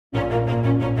Ladies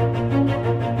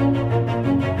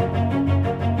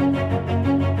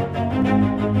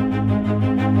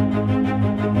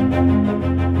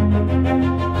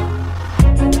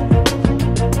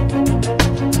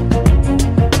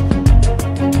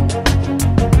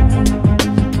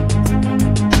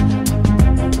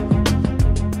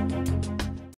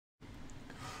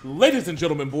and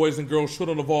gentlemen, boys and girls,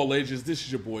 children of all ages, this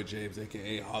is your boy James,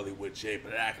 aka Hollywood J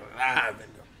Blaq, live in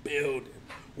the building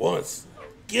once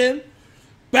again,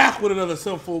 back with another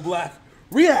Synful Blaq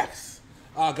reacts.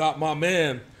 I got my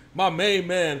man, my main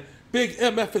man, Big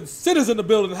MF and Sitters in the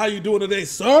building. How you doing today,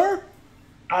 sir?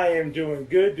 I am doing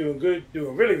good, doing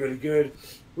really, really good.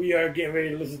 We are getting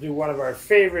ready to listen to one of our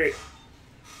favorite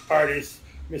artists,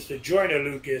 Mr. Joyner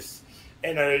Lucas,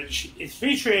 and it's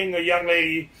featuring a young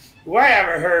lady who I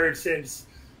haven't heard since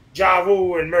Ja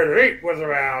Rule and Murder Inc. was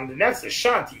around, and that's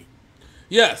Ashanti.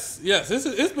 Yes.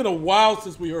 It's been a while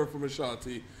since we heard from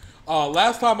Ashanti.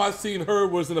 Last time I seen her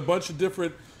was in a bunch of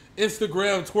different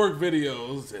Instagram twerk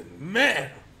videos, and man.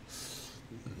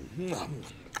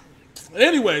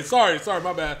 Anyway, sorry,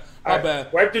 my bad.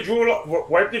 Wipe the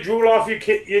drool off your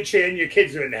chin. Your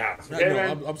kids are in the house. Okay,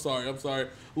 man? I'm sorry.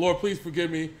 Lord, please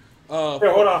forgive me.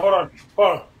 Here, hold on.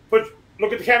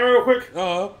 Look at the camera real quick.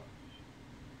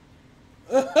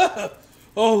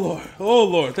 Oh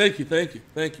Lord, thank you.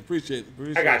 Appreciate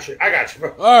it. I got you,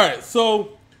 bro. All right,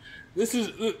 so this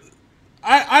is.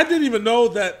 I didn't even know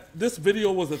that this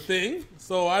video was a thing,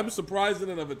 so I'm surprised in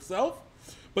and of itself.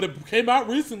 But it came out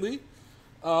recently,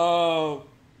 and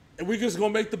we're just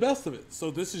gonna make the best of it. So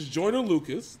this is Joyner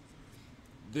Lucas.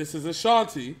 This is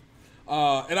Ashanti,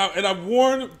 and I've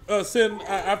warned Sin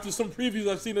after some previews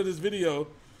I've seen of this video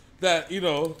that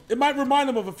it might remind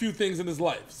him of a few things in his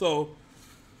life. So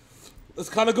let's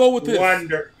kind of go with this.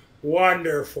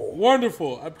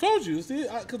 Wonderful. I told you, see,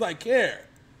 because I care.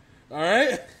 All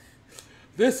right.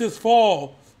 This is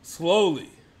Fall Slowly.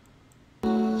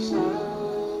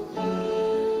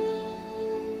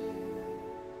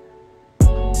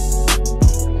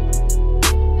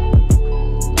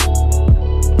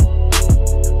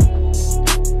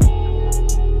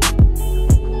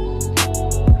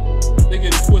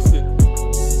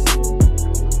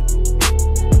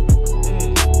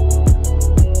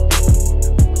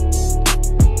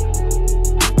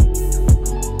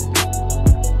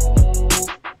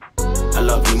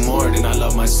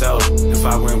 If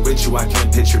I weren't with you, I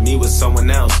can't picture me with someone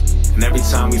else. And every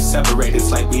time we separate, it's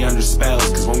like we under spells.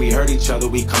 Cause when we hurt each other,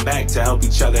 we come back to help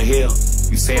each other heal.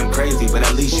 You say I'm crazy, but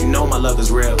at least you know my love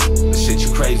is real. But shit,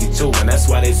 you crazy too, and that's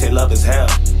why they say love is hell.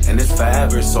 And it's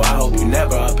forever, so I hope you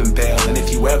never up and bail. And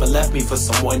if you ever left me for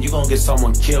someone, you gon' get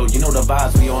someone killed. You know the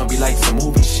vibes we on be like some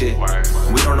movie shit.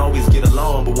 And we don't always get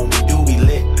along, but when we do, we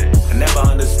lit. I never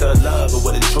understood love or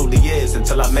what it truly is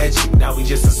until I met you. Now we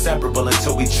just inseparable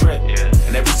until we trip.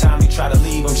 And every time you try to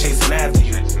leave, I'm chasing after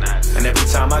you. And every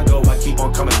time I go, I keep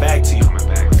on coming back to you.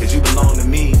 Cause you belong to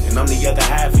me, and I'm the other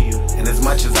half of you. And as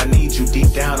much as I need you,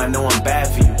 deep down I know I'm bad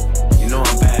for you. You know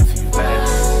I'm bad for you.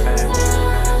 Bad.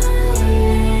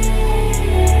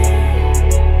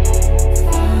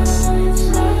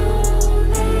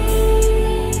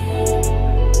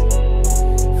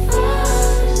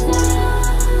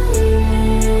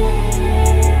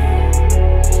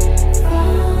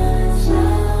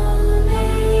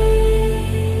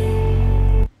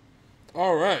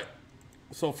 All right.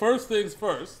 So first things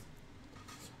first.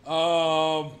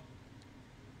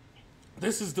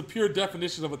 This is the pure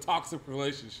definition of a toxic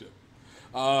relationship.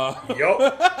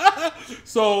 Yup.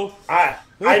 So I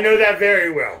know that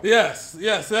very well. Yes.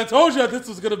 I told you this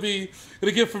was gonna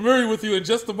get familiar with you in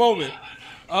just a moment.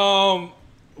 So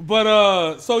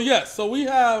we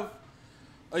have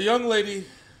a young lady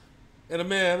and a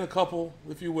man, a couple,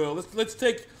 if you will. Let's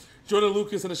take Joyner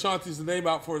Lucas and Ashanti's name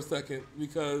out for a second,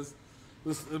 because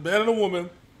this a man and a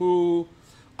woman who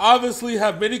obviously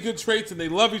have many good traits and they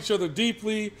love each other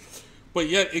deeply, but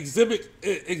yet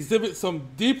exhibit some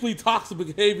deeply toxic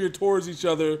behavior towards each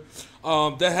other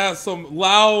that has some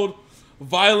loud,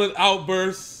 violent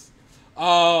outbursts,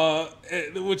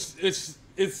 which it's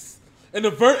and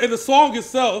the song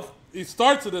itself, he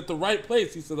starts it at the right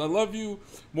place. He says, "I love you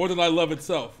more than I love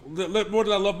itself, more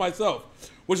than I love myself,"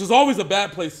 which is always a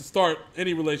bad place to start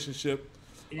any relationship.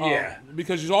 Yeah.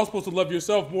 Because you're all supposed to love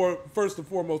yourself more first and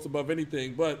foremost above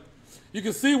anything. But you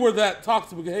can see where that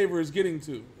toxic behavior is getting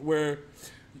to, where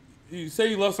you say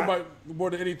you love somebody more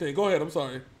than anything. Go ahead. I'm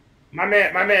sorry. My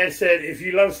man said, if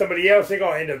you love somebody else, they're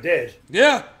gonna end up dead.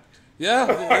 Yeah.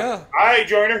 All right,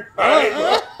 Joyner. All right,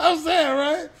 bro. I'm saying,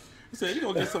 right? He said, you're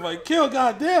gonna get somebody killed.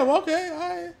 Goddamn. Okay. All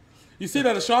right. You see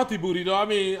that Ashanti booty, though. I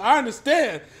mean, I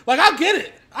understand. Like, I get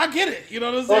it. You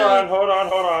know what I'm saying? Hold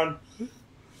on.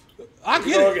 I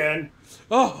get Go it. again.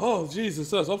 Oh,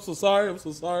 Jesus. I'm so sorry.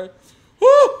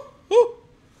 Woo!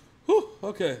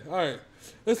 Okay, all right.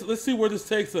 Let's see where this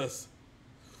takes us.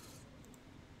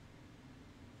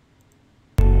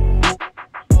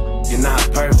 You're not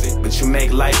perfect, but you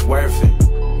make life worth it.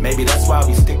 Maybe that's why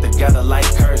we stick together like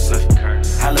cursive.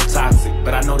 Hella toxic,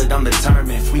 but I know that I'm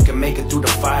determined. If we can make it through the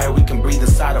fire, we can breathe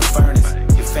inside a furnace.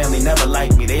 Your family never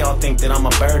liked me, they all think that I'm a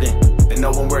burden. They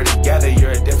know when we're together, you're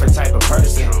a different type of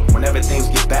person. Whenever things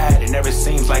get bad, it never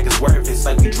seems like it's worth it. It's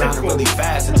like we drowning really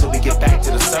fast until we get back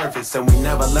to the surface. And we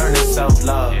never learn to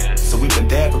self-love. So we've been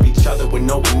there for each other when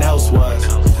no one else was.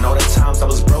 And all the times I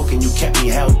was broken, you kept me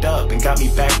held up and got me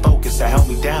back focused to help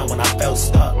me down when I felt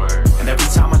stuck. And every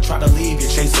time I try to leave,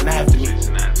 you're chasing after me.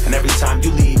 And every time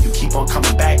you leave, you keep on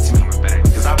coming back to me.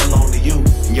 Cause I belong to you,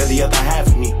 and you're the other half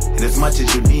of me. And as much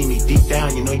as you need me, deep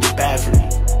down, you know you're bad for me.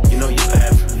 You know you're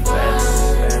bad for me.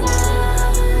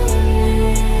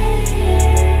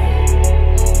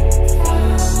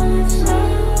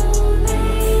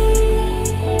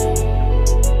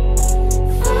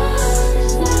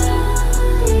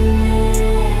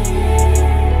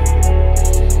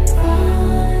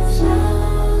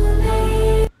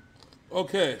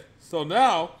 Okay, so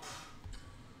now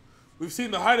we've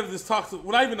seen the height of this toxic,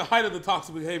 well, not even the height of the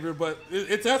toxic behavior, but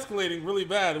it's escalating really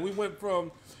bad. And we went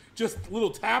from just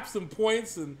little taps and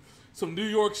points and some New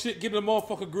York shit getting a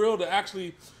motherfucker grill to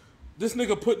actually this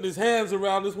nigga putting his hands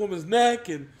around this woman's neck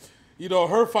and, you know,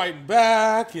 her fighting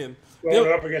back and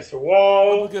Going up against the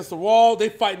wall. They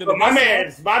fighting in But the my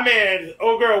man,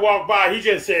 old girl walked by, he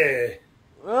just said,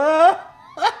 right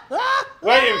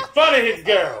in front of his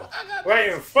girl. Right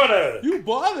in front of her. You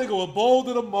boy, that nigga was bold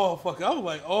than a motherfucker. I was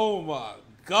like, oh my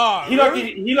God. He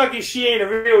lucky she ain't a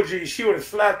real G. She would have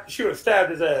stabbed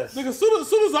his ass. Nigga,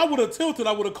 soon as I would have tilted,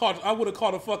 I would have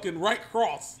caught a fucking right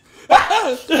cross.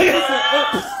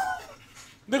 Nigga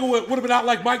would have been out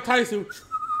like Mike Tyson.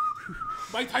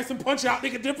 Mike Tyson punch out,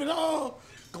 nigga different. Oh,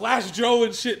 Glass Joe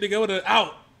and shit, nigga would have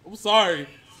out. I'm sorry.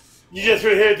 You just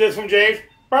would hear this from James.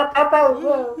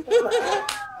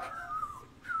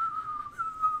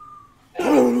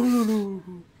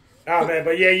 Oh man,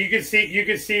 but yeah, you can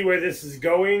see where this is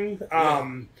going.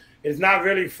 It's not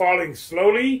really falling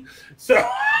slowly. So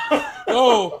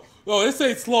no, this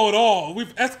ain't slow at all.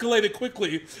 We've escalated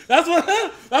quickly. That's what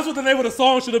the name of the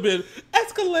song should have been.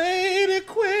 Escalated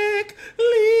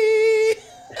quickly.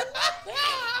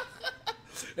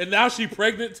 And now she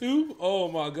pregnant too? Oh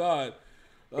my God.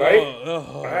 Right?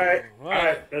 All right.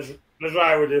 Let's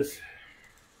ride with this.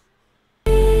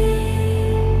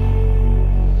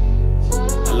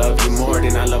 I love you more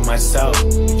than I love myself.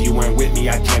 If you weren't with me,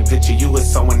 I can't picture you with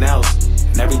someone else.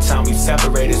 And every time we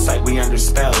separate, it's like we under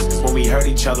spells. Cause when we hurt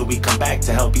each other, we come back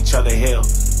to help each other heal.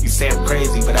 You say I'm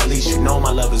crazy, but at least you know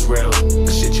my love is real.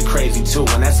 But shit, you crazy too,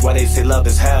 and that's why they say love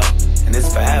is hell. And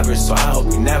it's forever, so I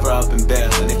hope you never up and bail.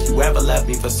 And if you ever left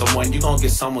me for someone, you gon'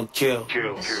 get someone killed.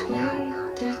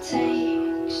 That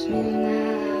takes me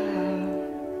now,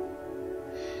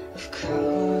 of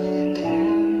crawling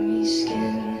down your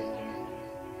skin.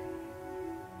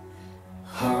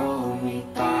 Hold me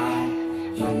by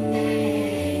your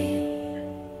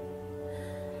name,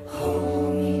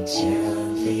 hold me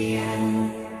till the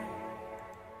end.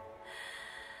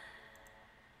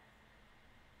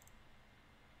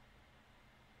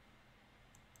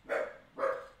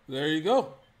 There you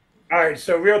go. All right,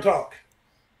 so real talk.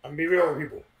 I'm gonna be real with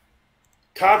people.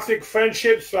 Toxic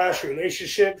friendships /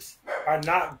 relationships are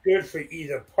not good for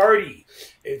either party.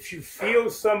 If you feel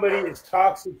somebody is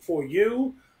toxic for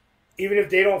you, even though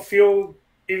they don't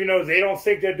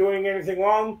think they're doing anything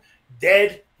wrong,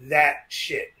 dead that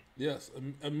shit. Yes,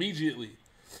 immediately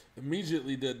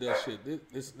did that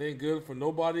shit. This ain't good for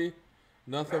nobody,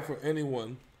 nothing for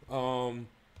anyone.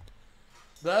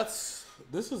 This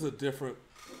was different.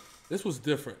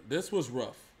 This was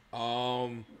rough.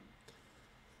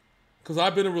 Cause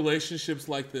I've been in relationships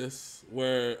like this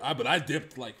where I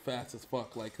dipped like fast as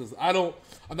fuck. Like, cause I'm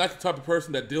not the type of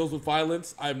person that deals with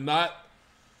violence. I'm not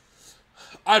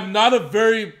a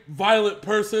very violent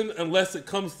person unless it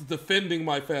comes to defending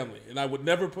my family, and I would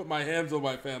never put my hands on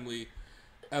my family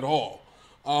at all.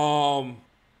 But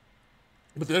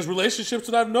there's relationships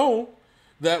that I've known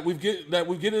that we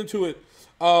get into it.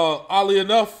 Oddly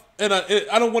enough, and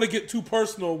I don't want to get too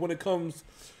personal when it comes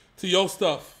to your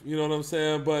stuff. You know what I'm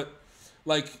saying? But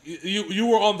like you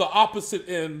were on the opposite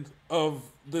end of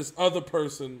this other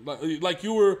person. Like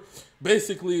you were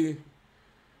basically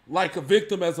like a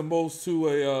victim as opposed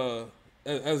to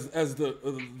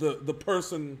the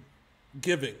person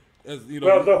giving. As you know,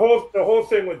 well, the whole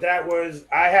thing with that was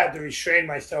I had to restrain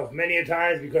myself many a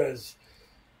times because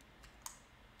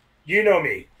you know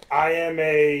me. I am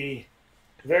a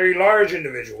very large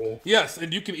individual. yes,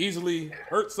 and you can easily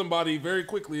hurt somebody very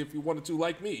quickly if you wanted to,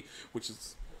 like me, which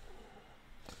is.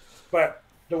 But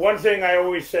the one thing I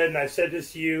always said, and I said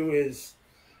this to you, is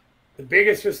the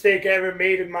biggest mistake I ever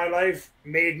made in my life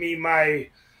gave me my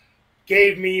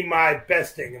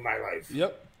best thing in my life.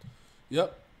 Yep.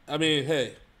 I mean,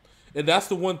 hey, and that's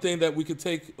the one thing that we could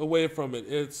take away from it.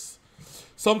 It's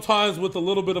sometimes with a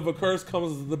little bit of a curse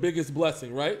comes the biggest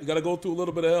blessing, right? You got to go through a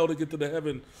little bit of hell to get to the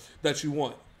heaven that you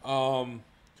want. And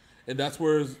that's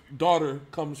where his daughter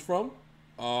comes from.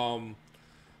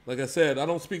 Like I said, I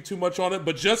don't speak too much on it,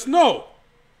 but just know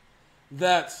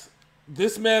that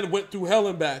this man went through hell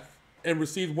and back and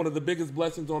received one of the biggest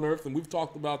blessings on earth. And we've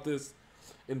talked about this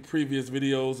in previous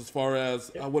videos as far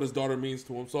as what his daughter means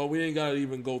to him. So we ain't got to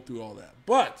even go through all that.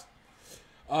 But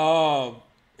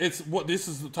it's what this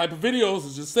is the type of videos,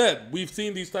 as just said. We've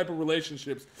seen these type of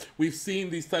relationships. We've seen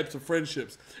these types of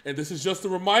friendships. And this is just a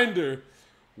reminder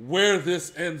where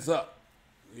this ends up,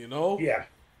 you know? Yeah.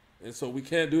 And so we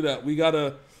can't do that. We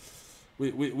gotta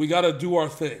do our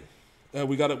thing.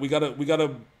 We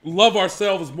gotta love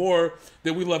ourselves more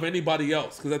than we love anybody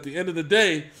else. Because at the end of the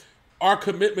day, our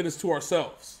commitment is to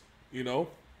ourselves, you know.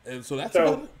 And so that's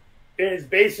about it. It's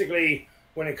basically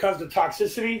when it comes to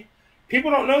toxicity,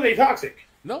 people don't know they're toxic.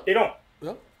 No, they don't.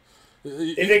 No,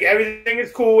 they think everything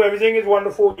is cool, everything is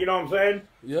wonderful. You know what I'm saying?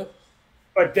 Yeah.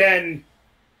 But then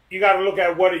you got to look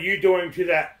at what are you doing to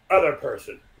that other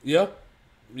person. Yeah.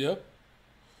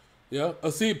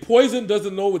 See, poison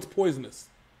doesn't know it's poisonous,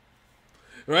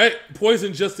 right?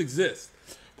 Poison just exists.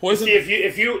 Poison. See,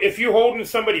 if you holding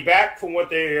somebody back from what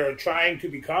they are trying to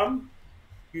become,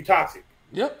 you're toxic.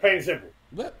 Yep. Plain and simple.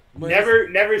 Yep.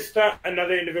 Never stunt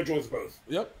another individual's growth.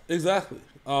 Yep. Exactly.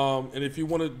 And if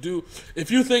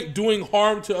you think doing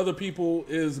harm to other people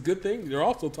is a good thing, you're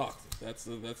also toxic. That's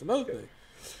another thing.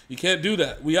 You can't do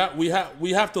that. We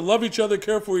have to love each other,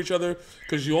 care for each other,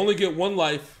 because you only get one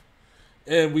life,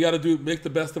 and we got to make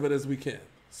the best of it as we can.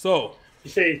 So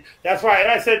you see, that's why,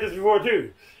 and I said this before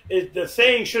too. The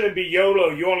saying shouldn't be YOLO.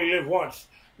 You only live once.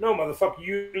 No, motherfucker,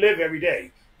 you live every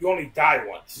day. You only die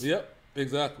once. Yep.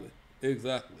 Exactly.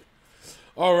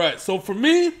 All right. So for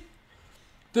me,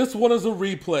 this one is a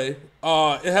replay.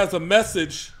 It has a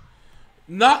message,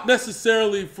 not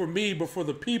necessarily for me, but for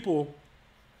the people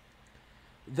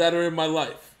that are in my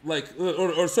life, like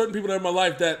or certain people that are in my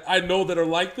life that I know that are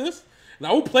like this, and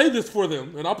I will play this for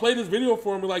them, and I'll play this video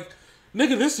for them. Like,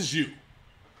 nigga, this is you,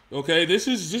 okay? This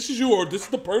is you, or this is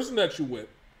the person that you with.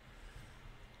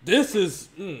 This is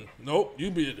nope. You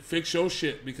be to fix your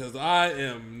shit because I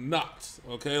am not,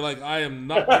 okay? Like I am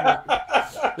not.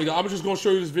 Nigga, I'm just gonna show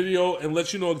you this video and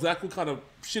let you know exactly what kind of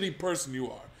shitty person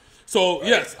you are. So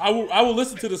yes, I will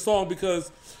listen to the song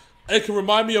because it can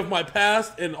remind me of my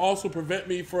past and also prevent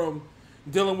me from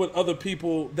dealing with other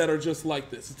people that are just like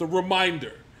this. It's a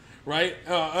reminder, right?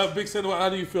 Big Sin, how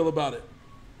do you feel about it?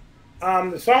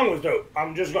 The song was dope.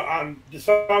 The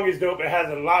song is dope. It has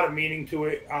a lot of meaning to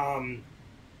it.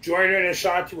 Joyner and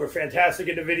Ashanti were fantastic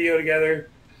in the video together.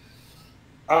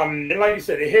 And like you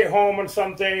said, it hit home on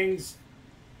some things.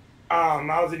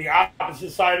 I was in the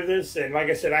opposite side of this, and like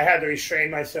I said, I had to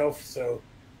restrain myself. So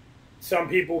some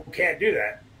people can't do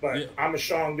that. But yeah. I'm a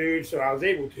strong dude, so I was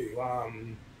able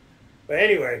to. But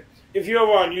anyway, if you're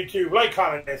over on YouTube, like,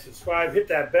 comment, and subscribe. Hit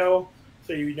that bell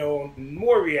so you know when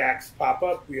more reacts pop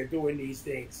up. We are doing these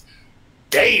things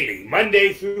daily,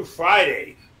 Monday through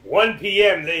Friday, 1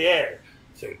 p.m. they air.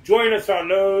 So join us on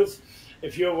those.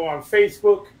 If you're over on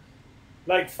Facebook,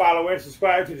 like, follow, and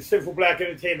subscribe to the Synful Blaq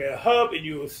Entertainment Hub, and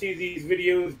you will see these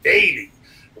videos daily,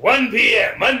 1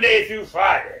 p.m., Monday through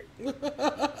Friday.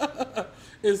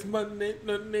 It's Monday,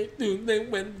 Tuesday,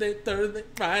 Wednesday, Thursday,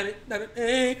 Friday,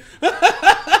 Saturday.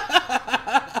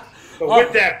 But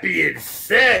with that being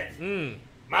said,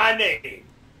 my name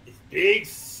is Big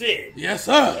Sin. Yes,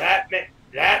 sir.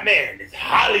 That man is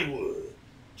Hollywood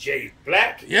J.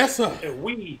 Blaq. Yes, sir. And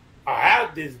we are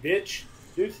out this bitch.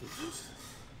 Deuces.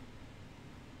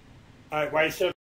 All right, why you so